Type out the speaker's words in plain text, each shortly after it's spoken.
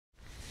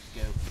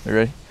You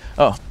ready?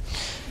 Oh,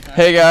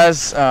 hey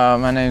guys,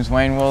 my name's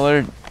Wayne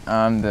Woolard.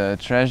 I'm the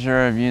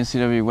treasurer of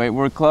UNCW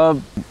Wakeboard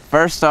Club.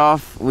 First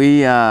off,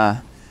 we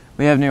have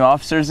new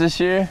officers this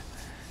year,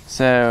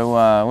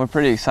 so we're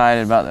pretty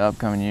excited about the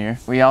upcoming year.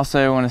 We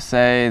also want to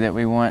say that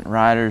we want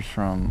riders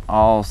from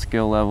all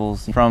skill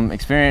levels, from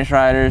experienced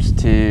riders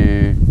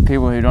to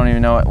people who don't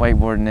even know what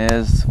wakeboarding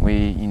is.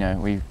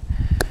 We're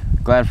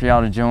glad for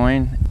y'all to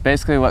join.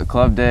 Basically, what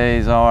club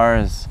days are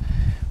is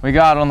we go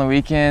out on the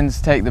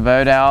weekends, take the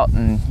boat out,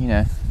 and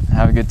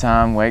have a good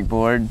time,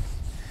 wakeboard.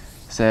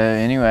 So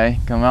anyway,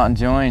 come out and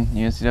join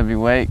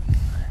UNCW Wake.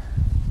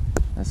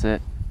 That's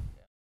it.